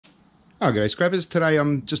Oh, g'day scrappers. Today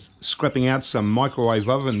I'm just scrapping out some microwave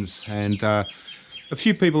ovens, and a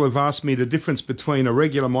few people have asked me the difference between a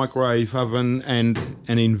regular microwave oven and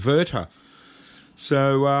an inverter.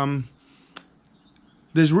 So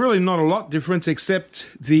there's really not a lot difference,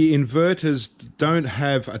 except the inverters don't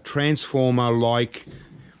have a transformer like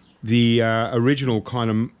the original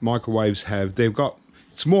kind of microwaves have.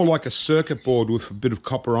 It's more like a circuit board with a bit of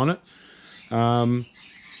copper on it.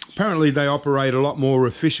 Apparently they operate a lot more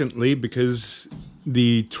efficiently because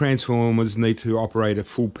the transformers need to operate at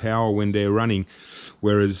full power when they're running,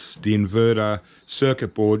 whereas the inverter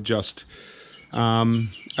circuit board just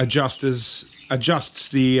adjusts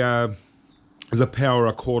the power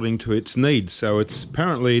according to its needs. So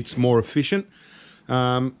apparently it's more efficient.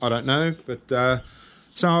 I don't know, but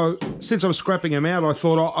so since I'm scrapping them out, I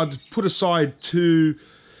thought I'd put aside two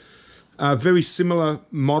very similar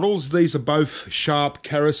models. These are both sharp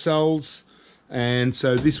carousels, and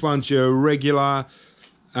so this one's your regular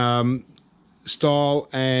style,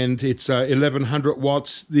 and it's 1100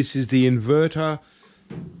 watts. This is the inverter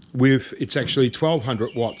it's actually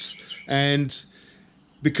 1200 watts, and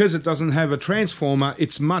because it doesn't have a transformer,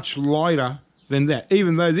 it's much lighter than that,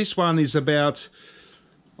 even though this one is about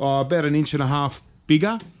an inch and a half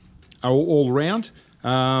bigger all round.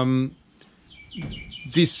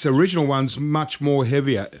 This original one's much more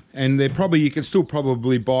heavier, and you can still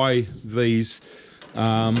probably buy these.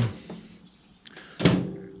 They're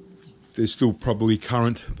still probably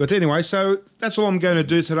current, but anyway, so that's all I'm going to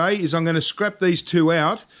do today. Is I'm going to scrap these two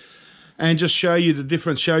out and just show you the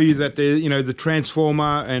difference, show you that the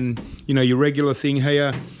transformer and your regular thing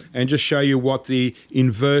here, and just show you what the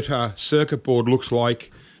inverter circuit board looks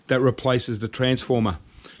like that replaces the transformer.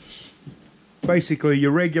 Basically,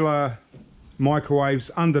 your regular microwaves,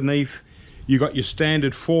 underneath you got your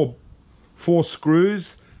standard four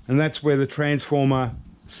screws, and that's where the transformer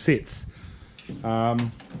sits.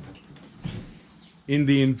 In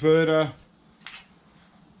the inverter,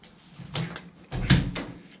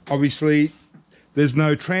 obviously there's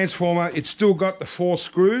no transformer, it's still got the 4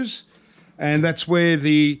 screws, and that's where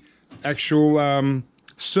the actual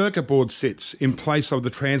circuit board sits in place of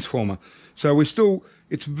the transformer. So it's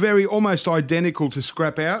almost identical to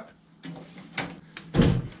scrap out.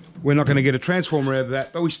 We're not going to get a transformer out of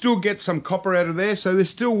that, but we still get some copper out of there, so they're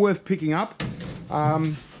still worth picking up.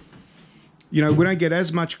 We don't get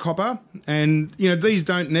as much copper, and these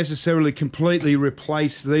don't necessarily completely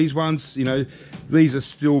replace these ones. These are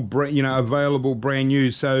still available brand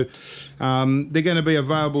new, so they're going to be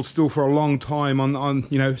available still for a long time on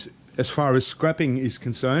as far as scrapping is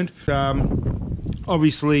concerned.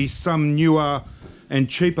 Obviously, some newer and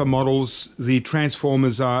cheaper models, the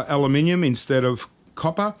transformers are aluminium instead of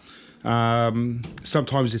copper.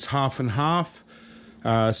 Sometimes it's half and half,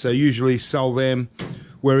 so usually sell them.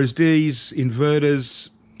 Whereas these inverters,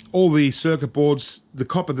 all the circuit boards, the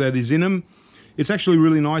copper that is in them, it's actually a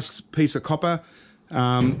really nice piece of copper.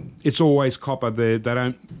 It's always copper. They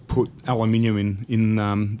don't put aluminium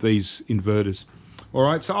in these inverters. All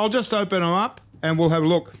right, so I'll just open them up and we'll have a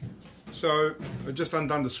look. So I've just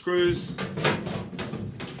undone the screws.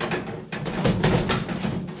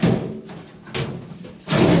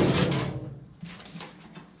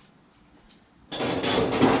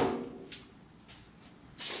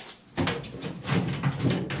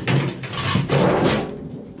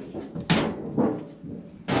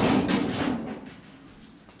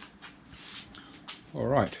 All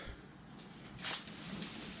right,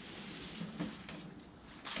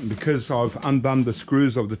 and because I've undone the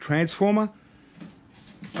screws of the transformer,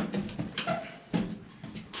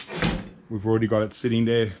 we've already got it sitting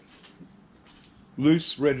there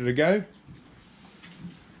loose, ready to go.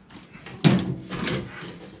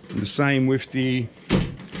 And the same with the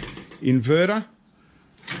inverter.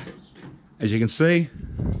 As you can see,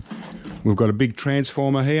 we've got a big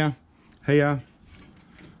transformer here.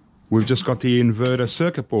 We've just got the inverter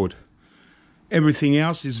circuit board. Everything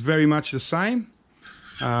else is very much the same.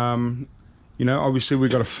 Obviously we've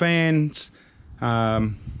got a fans, we've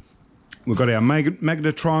got our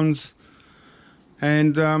magnetrons,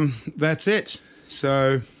 and that's it.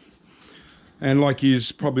 So, and like you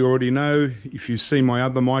probably already know, if you've seen my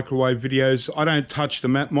other microwave videos, I don't touch the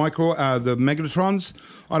magnetrons.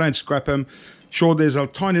 I don't scrap them. Sure, there's a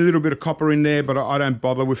tiny little bit of copper in there, but I don't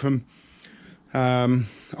bother with them.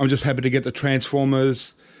 I'm just happy to get the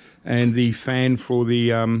transformers and the fan for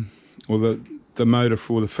the the motor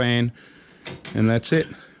for the fan, and that's it.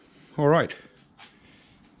 All right,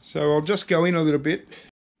 so I'll just go in a little bit.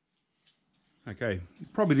 Okay,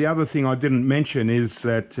 probably the other thing I didn't mention is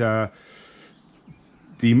that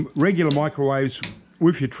the regular microwaves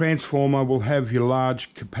with your transformer will have your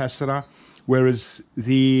large capacitor, whereas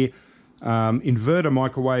the inverter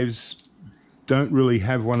microwaves don't really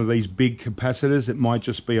have one of these big capacitors. It might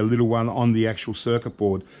just be a little one on the actual circuit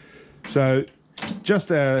board. So just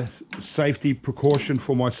a safety precaution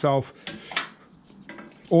for myself.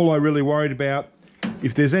 All I really worried about,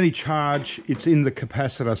 if there's any charge, it's in the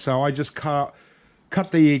capacitor. So I just cut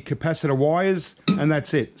the capacitor wires and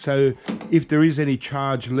that's it. So if there is any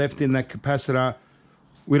charge left in that capacitor,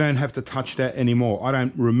 we don't have to touch that anymore. I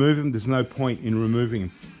don't remove them. There's no point in removing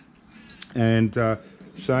them. And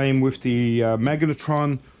same with the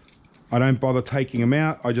magnetron. I don't bother taking them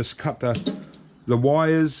out. I just cut the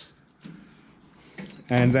wires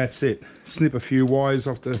and that's it. Snip a few wires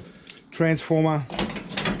off the transformer.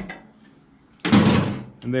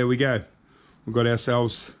 And there we go. We've got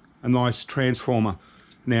ourselves a nice transformer.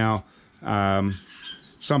 Now,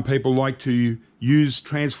 some people like to use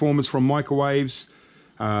transformers from microwaves,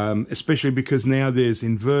 especially because now there's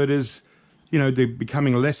inverters. You know, they're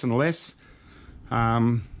becoming less and less.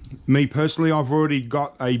 Me personally, I've already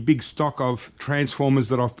got a big stock of transformers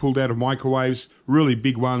that I've pulled out of microwaves, really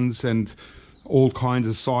big ones and all kinds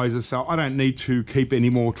of sizes. So I don't need to keep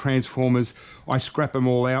any more transformers. I scrap them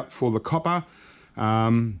all out for the copper.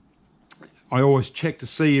 I always check to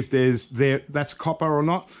see if that's copper or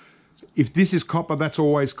not. If this is copper, that's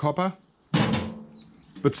always copper.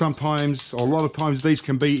 But sometimes, or a lot of times, these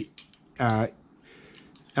can be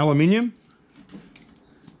aluminium.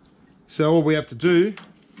 So all we have to do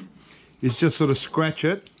is just sort of scratch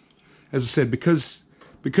it. As I said, because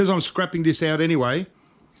I'm scrapping this out anyway,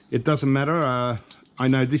 it doesn't matter. I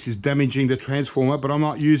know this is damaging the transformer, but I'm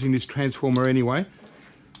not using this transformer anyway.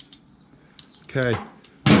 Okay.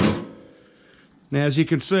 Now, as you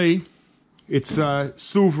can see, it's a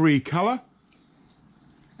silvery color,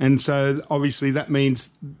 and so obviously that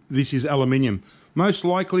means this is aluminium. Most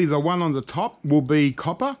likely the one on the top will be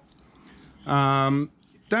copper.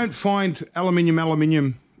 Don't find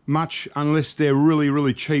aluminium much unless they're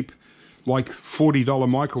really cheap, like $40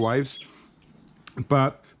 microwaves.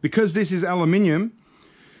 But because this is aluminium,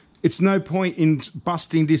 it's no point in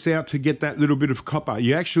busting this out to get that little bit of copper.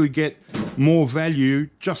 You actually get more value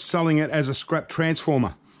just selling it as a scrap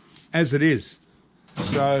transformer, as it is.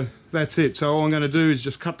 So that's it. So all I'm going to do is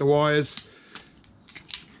just cut the wires,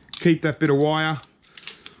 keep that bit of wire,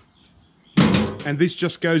 and this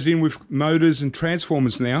just goes in with motors and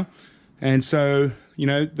transformers now. And so, you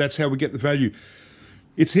know, that's how we get the value.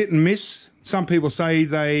 It's hit and miss. Some people say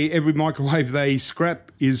every microwave they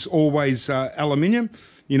scrap is always aluminium.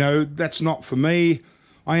 You know, that's not for me.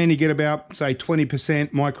 I only get about, say,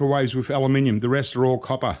 20% microwaves with aluminium. The rest are all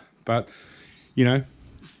copper. But, you know,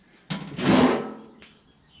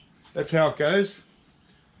 that's how it goes.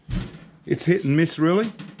 It's hit and miss,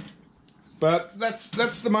 really. But that's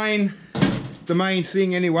the main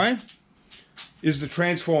thing anyway, is the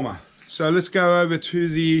transformer. So let's go over to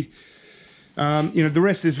the, you know, the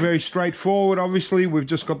rest is very straightforward. Obviously, we've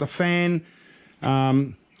just got the fan.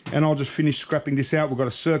 And I'll just finish scrapping this out. We've got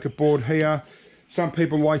a circuit board here. Some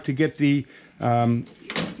people like to get the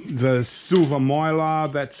silver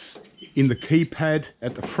mylar that's in the keypad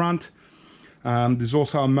at the front. There's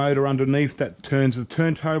also a motor underneath that turns the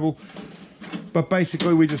turntable. But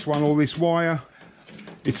basically, we just want all this wire.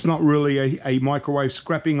 It's not really a microwave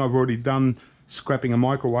scrapping. I've already done scrapping a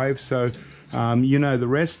microwave, so you know the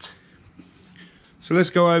rest. So let's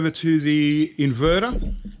go over to the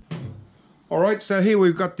inverter. All right, so here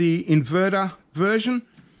we've got the inverter version.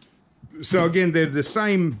 So again, they're the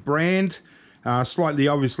same brand, slightly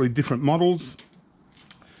obviously different models,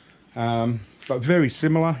 but very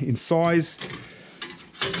similar in size.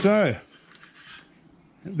 So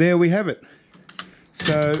there we have it.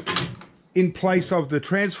 So in place of the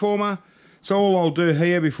transformer, so all I'll do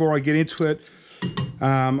here before I get into it,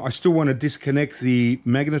 I still want to disconnect the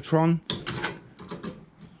magnetron.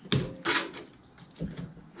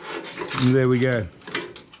 And there we go.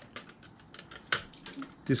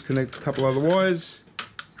 Disconnect a couple other wires.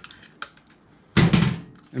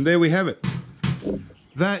 And there we have it.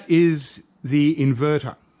 That is the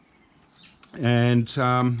inverter. And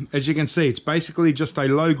as you can see, it's basically just a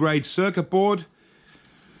low-grade circuit board.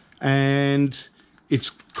 And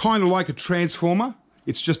it's kind of like a transformer.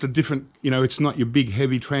 It's just a different, you know, it's not your big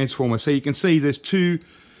heavy transformer. So you can see there's two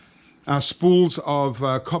spools of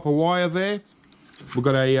copper wire there. We've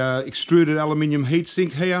got a extruded aluminium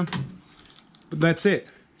heatsink here, but that's it.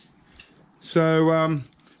 So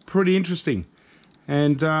pretty interesting.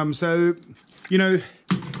 And so, you know,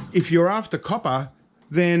 if you're after copper,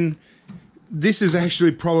 then this is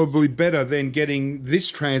actually probably better than getting this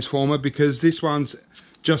transformer, because this one's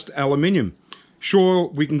just aluminium. Sure,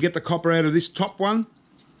 we can get the copper out of this top one,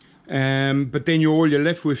 but then all you're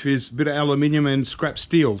left with is a bit of aluminium and scrap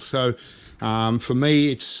steel. So for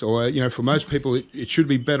me, for most people, it should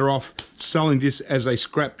be better off selling this as a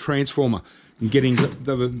scrap transformer and getting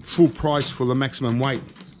the full price for the maximum weight.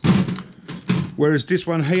 Whereas this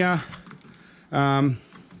one here,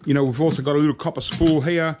 we've also got a little copper spool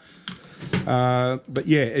here. But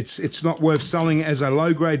yeah, it's not worth selling as a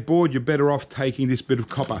low-grade board. You're better off taking this bit of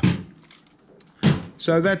copper.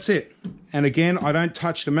 So that's it. And again, I don't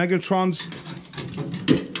touch the magnetrons.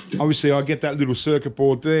 Obviously, I get that little circuit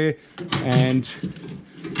board there, and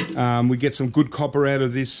we get some good copper out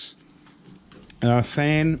of this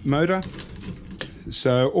fan motor.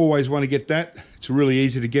 So always want to get that. It's really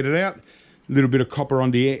easy to get it out. A little bit of copper on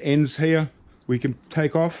the ends here we can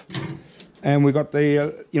take off. And we've got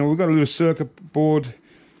the, we've got a little circuit board,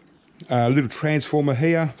 a little transformer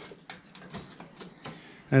here,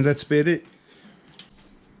 and that's about it.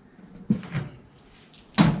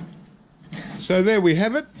 So there we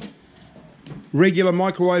have it. Regular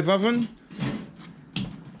microwave oven,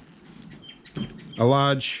 a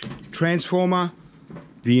large transformer,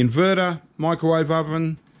 the inverter microwave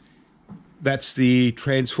oven. That's the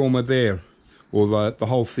transformer there, or the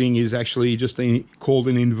whole thing is actually just called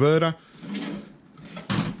an inverter.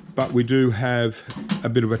 But we do have a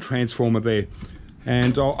bit of a transformer there,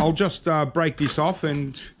 and I'll just break this off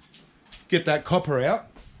and get that copper out.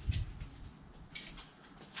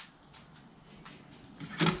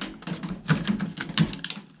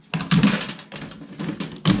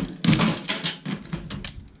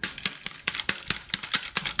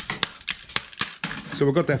 So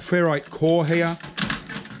we've got that ferrite core here.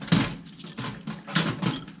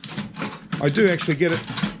 I do actually get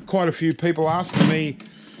quite a few people asking me,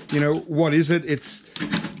 what is it? It's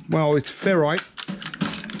ferrite,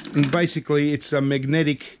 and basically it's a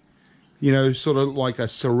magnetic, sort of like a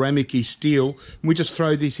ceramic-y steel. And we just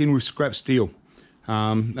throw this in with scrap steel.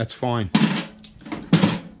 That's fine.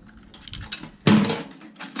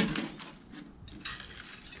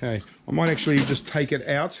 Okay, I might actually just take it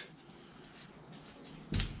out.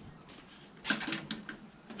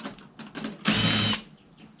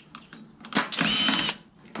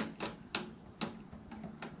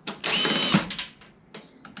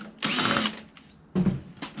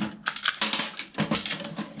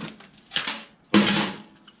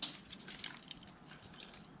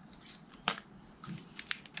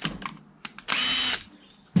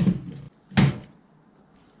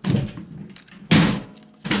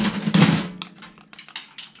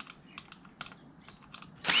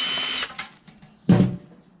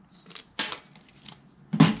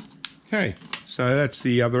 Okay, so that's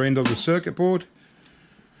the other end of the circuit board.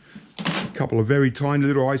 A couple of very tiny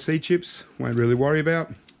little IC chips, won't really worry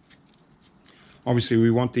about. Obviously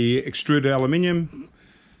we want the extruded aluminium,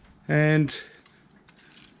 and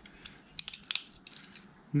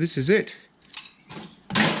this is it.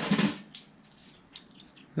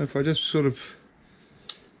 If I just sort of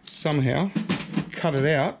somehow cut it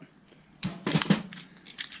out,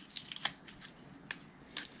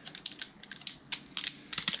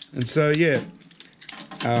 and so yeah,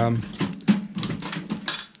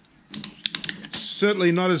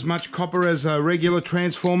 certainly not as much copper as a regular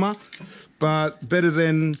transformer, but better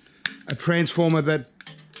than a transformer that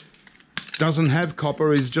doesn't have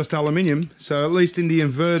copper, is just aluminium. So at least in the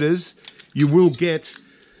inverters you will get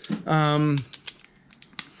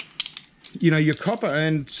your copper.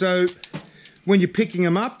 And so when you're picking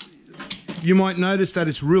them up, you might notice that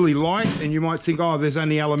it's really light, and you might think, oh, there's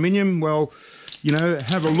only aluminium. Well,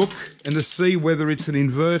 have a look and to see whether it's an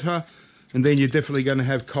inverter, and then you're definitely going to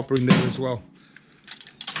have copper in there as well.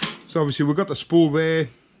 So obviously we've got the spool there.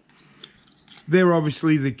 They're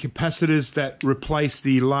obviously the capacitors that replace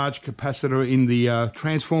the large capacitor in the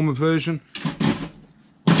transformer version.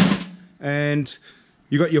 And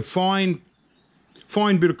you got your fine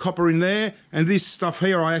bit of copper in there. And this stuff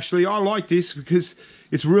here, I like this because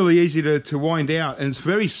it's really easy to wind out, and it's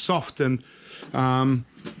very soft. And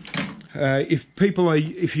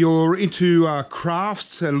if you're into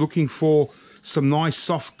crafts and looking for some nice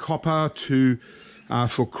soft copper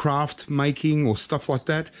for craft making or stuff like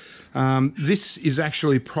that, this is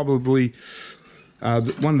actually probably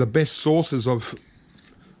one of the best sources of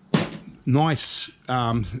nice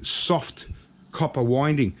soft copper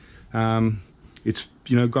winding. It's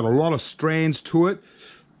got a lot of strands to it,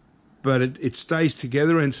 but it stays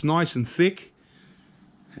together, and it's nice and thick,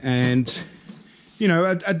 and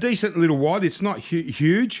a decent little wad. It's not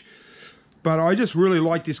huge, but I just really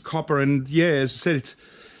like this copper. And yeah, as I said,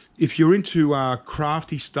 if you're into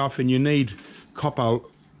crafty stuff and you need copper,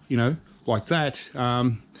 like that,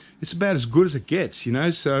 it's about as good as it gets, you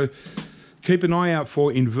know. So keep an eye out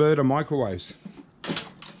for inverter microwaves.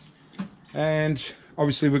 And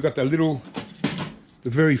obviously we've got the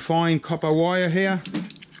very fine copper wire here.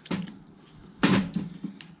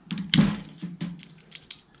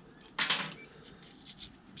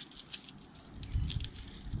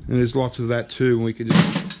 And there's lots of that too, and we could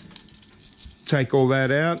just take all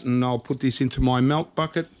that out, and I'll put this into my melt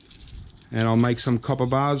bucket and I'll make some copper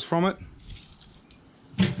bars from it.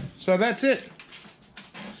 So that's it.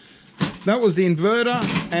 That was the inverter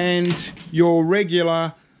and your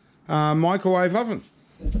regular microwave oven.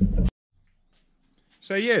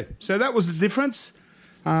 So yeah, so that was the difference.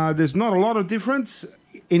 There's not a lot of difference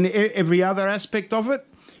in every other aspect of it.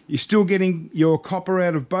 You're still getting your copper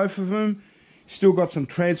out of both of them. Still got some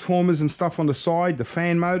transformers and stuff on the side, the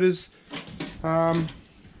fan motors. But,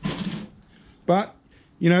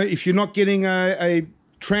 you know, if you're not getting a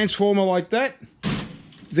transformer like that,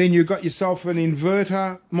 then you've got yourself an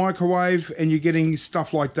inverter microwave and you're getting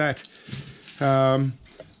stuff like that.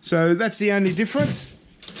 So that's the only difference.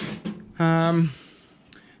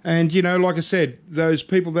 And, you know, like I said, those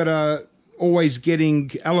people that are always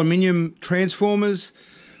getting aluminium transformers,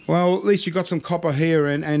 well, at least you got some copper here,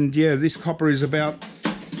 and yeah, this copper is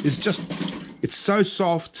it's so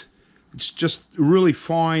soft, it's just really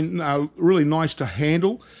fine, really nice to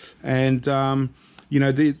handle, and you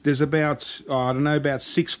know, there's about, I don't know, about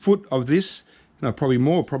 6 foot of this, no, probably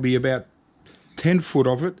more, probably about 10 foot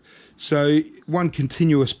of it, so one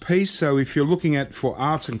continuous piece. So if you're looking at for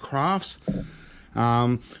arts and crafts,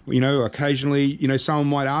 you know, occasionally, you know, someone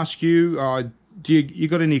might ask you, do you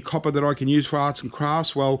got any copper that I can use for arts and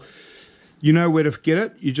crafts? Well, you know where to get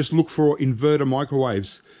it. You just look for inverter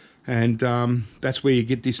microwaves, and that's where you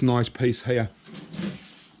get this nice piece here.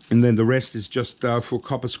 And then the rest is just for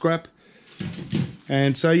copper scrap.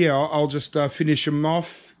 And so yeah, I'll just finish them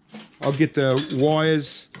off. I'll get the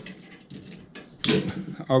wires.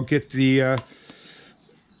 I'll get the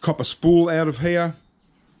copper spool out of here.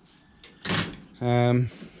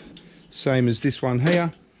 Same as this one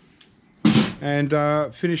here. And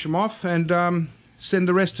finish them off and send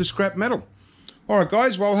the rest to scrap metal. Alright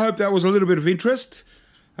guys, well I hope that was a little bit of interest.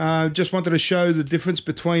 Just wanted to show the difference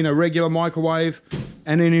between a regular microwave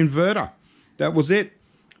and an inverter. That was it.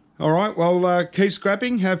 Alright, well keep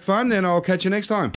scrapping, have fun, and I'll catch you next time.